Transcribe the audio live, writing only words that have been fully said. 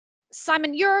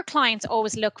Simon, your clients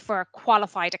always look for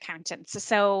qualified accountants.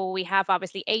 So we have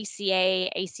obviously ACA,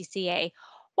 ACCA.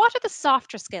 What are the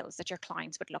softer skills that your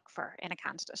clients would look for in a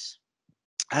candidate?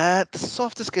 The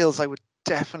softer skills, I would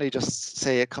definitely just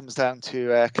say it comes down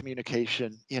to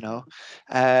communication.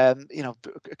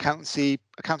 Accounting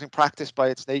practice by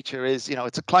its nature is,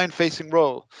 it's a client-facing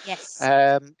role. Yes.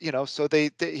 So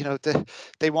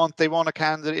they want a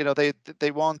candidate.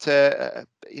 They want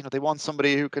they want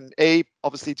somebody who can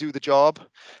obviously do the job,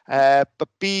 but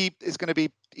B is going to be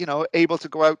able to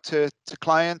go out to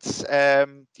clients.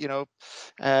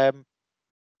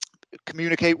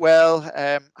 Communicate well,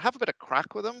 have a bit of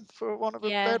crack with them, for want of a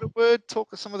Yeah. better word. Talk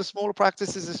to some of the smaller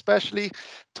practices, especially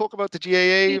talk about the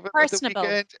GAA Be at the personable.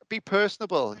 weekend. Be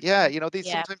personable. Yeah, these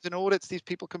Yeah. sometimes in audits, these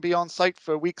people can be on site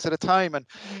for weeks at a time, and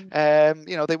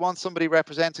Mhm. they want somebody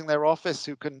representing their office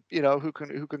who can, who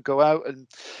can go out and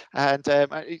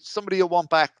somebody you'll want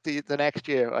back the next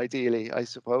year, ideally, I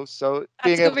suppose. So That's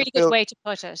being a able to really good build, way to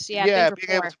put it. Yeah, build yeah,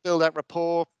 being able rapport. to build that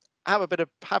rapport, have a bit of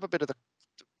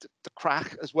the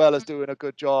crack as well as Mm, doing a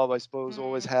good job, I suppose,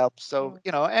 always mm, helps. So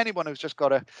mm. anyone who's just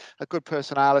got a good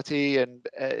personality and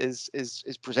is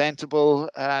presentable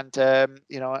and and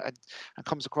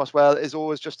comes across well is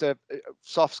always just a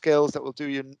soft skills that will do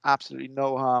you absolutely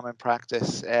no harm in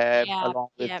practice, Yeah, yeah.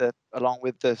 along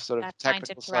with the sort of That client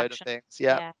technical side of interaction. things.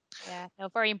 Yeah. Yeah, yeah. No,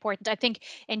 very important. I think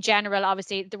in general,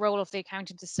 obviously, the role of the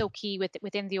accountant is so key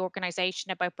within the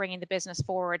organization about bringing the business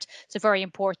forward. So very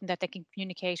important that they can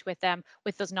communicate with them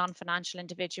with those non-financial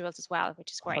individuals as well,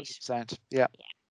 which is great. 100%. Yeah.